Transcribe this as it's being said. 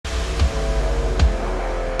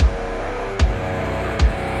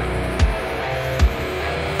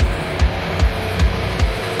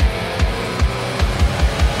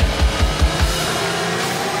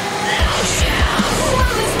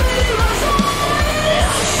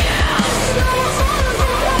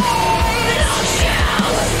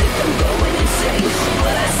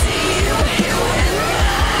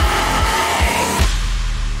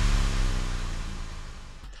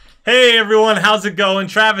everyone, how's it going?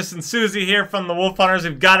 Travis and Susie here from the Wolf Hunters.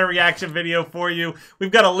 We've got a reaction video for you.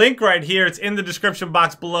 We've got a link right here. It's in the description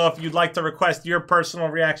box below if you'd like to request your personal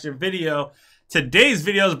reaction video. Today's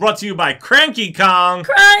video is brought to you by Cranky Kong.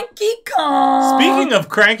 Cranky Kong. Speaking of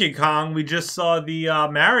Cranky Kong, we just saw the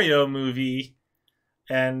Mario movie.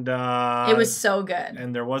 And it was so good.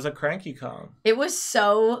 And there was a Cranky Kong. It was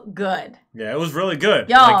so good. Yeah, it was really good.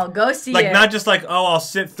 Y'all, go see it. Like, not just like, oh, I'll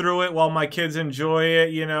sit through it while my kids enjoy it,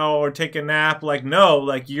 you know, or take a nap. Like, no,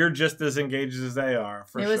 like, you're just as engaged as they are,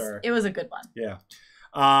 for sure. It was a good one. Yeah.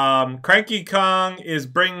 Cranky Kong is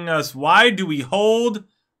bringing us Why Do We Hold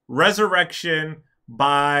Resurrection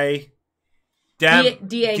by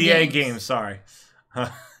DA Games. Sorry.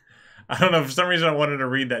 I don't know. For some reason, I wanted to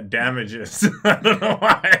read that damages. I don't know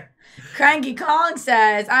why. Cranky Kong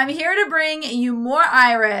says, I'm here to bring you more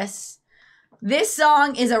Iris. This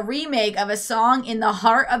song is a remake of a song in the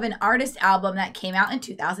Heart of an Artist album that came out in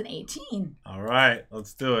 2018. All right.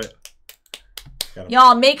 Let's do it.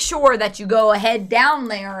 Y'all, make sure that you go ahead down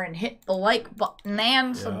there and hit the like button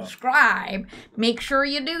and subscribe. Make sure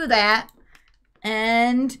you do that.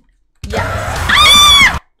 And,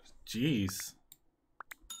 yeah. Jeez.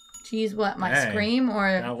 Jeez, what? My scream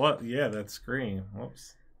or what? Yeah, that scream.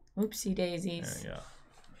 Whoops. Oopsie daisies. There you go.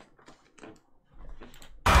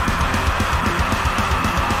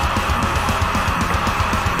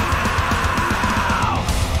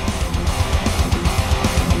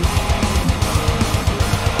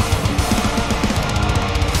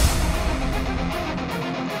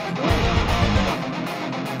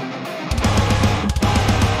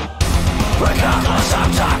 Regardless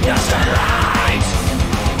of darkness and light,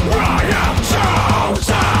 I am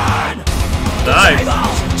chosen. Nice.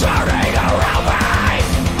 Turning around me,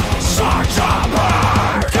 such a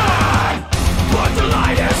burden. But the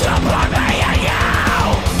light is upon me and you.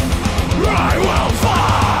 I will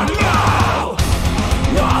follow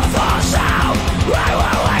your thoughts out. I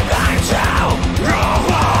will link to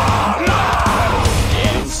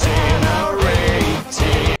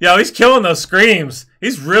your Yo, he's killing those screams.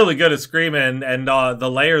 He's really good at screaming and the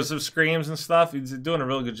layers of screams and stuff. He's doing a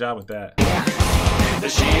really good job with that. The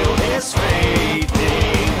shield is fading.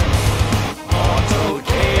 Auto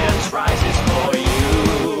cadence rises for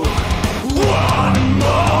you. One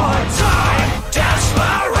more time.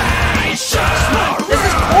 Desperation. This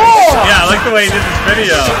is cool. Yeah, I like the way he did this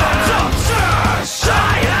video.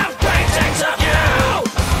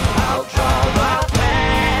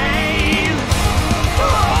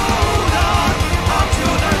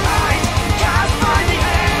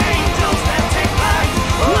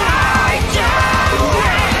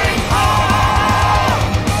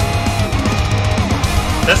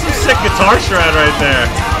 That's some sick guitar shred right there.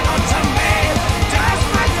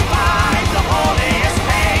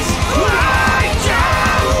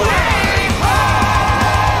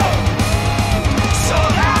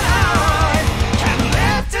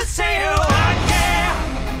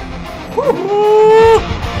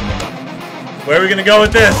 Where are we gonna go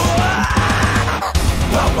with this?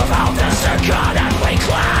 Without this, God and we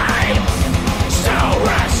climb. Still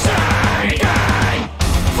receding.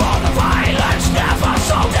 For the violence never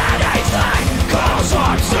sold anything. Cause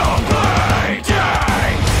I'm still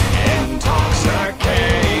bleeding.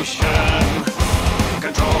 Intoxication.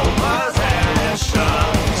 Control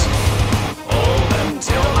possessions. Hold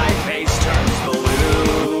until my face turns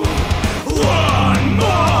blue. One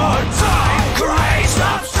more time. Grace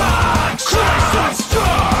of touch. Grace of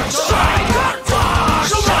touch. Shine the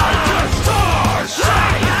torch. Shine the torch.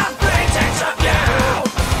 Shine the paintings of you.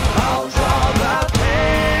 I'll draw the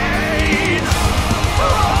pain.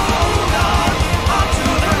 Hold on to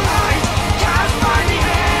the light. Cast by the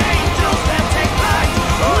angels that take flight.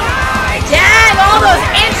 Light. Dang, all those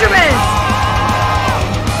instruments.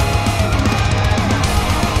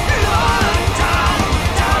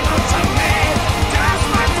 Down unto me.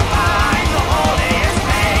 Desperate to find the holiest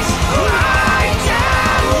place. I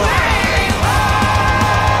can wait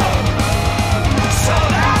so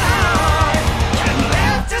that I can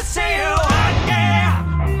live to see you again.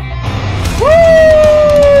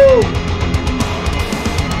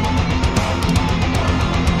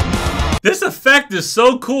 This effect is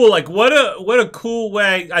so cool. Like, what a cool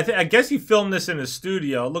way. I guess he filmed this in his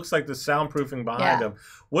studio. It looks like the soundproofing behind him.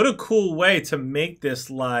 What a cool way to make this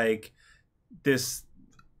like this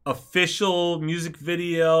official music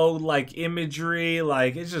video, like imagery.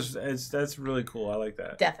 Like, that's really cool. I like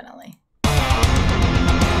that. Definitely.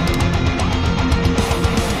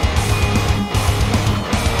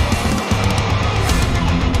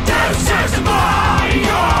 This is my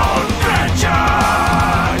own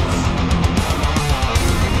vengeance.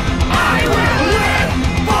 I will live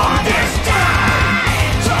for this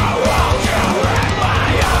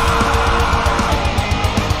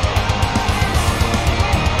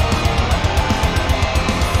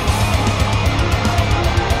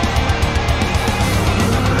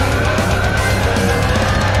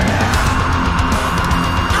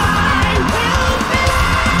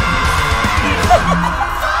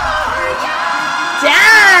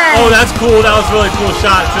that's cool. That was a really cool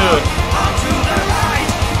shot too.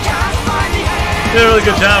 Did a really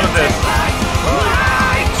good job with this.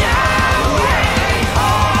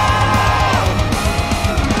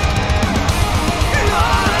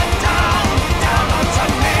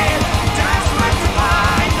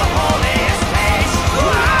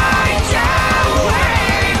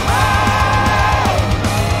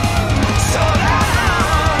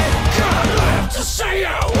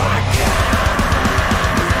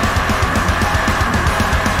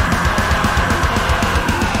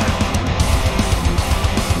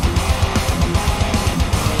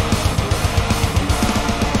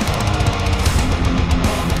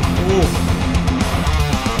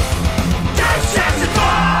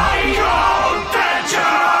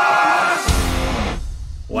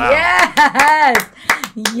 Wow. Yes.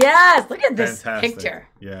 Yes. Look at this Fantastic. picture.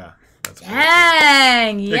 Yeah. That's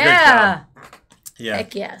Dang. cool. Yeah. Yeah.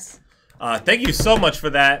 Heck yes. Thank you so much for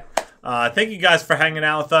that. Thank you guys for hanging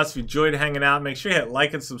out with us. If you enjoyed hanging out, make sure you hit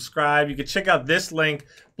like and subscribe. You can check out this link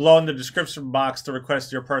below in the description box to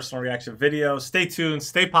request your personal reaction video. Stay tuned.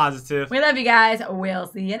 Stay positive. We love you guys. We'll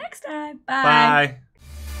see you next time. Bye.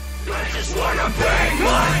 Bye. I just wanna bang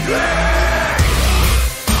my leg.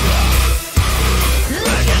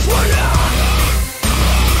 I just wanna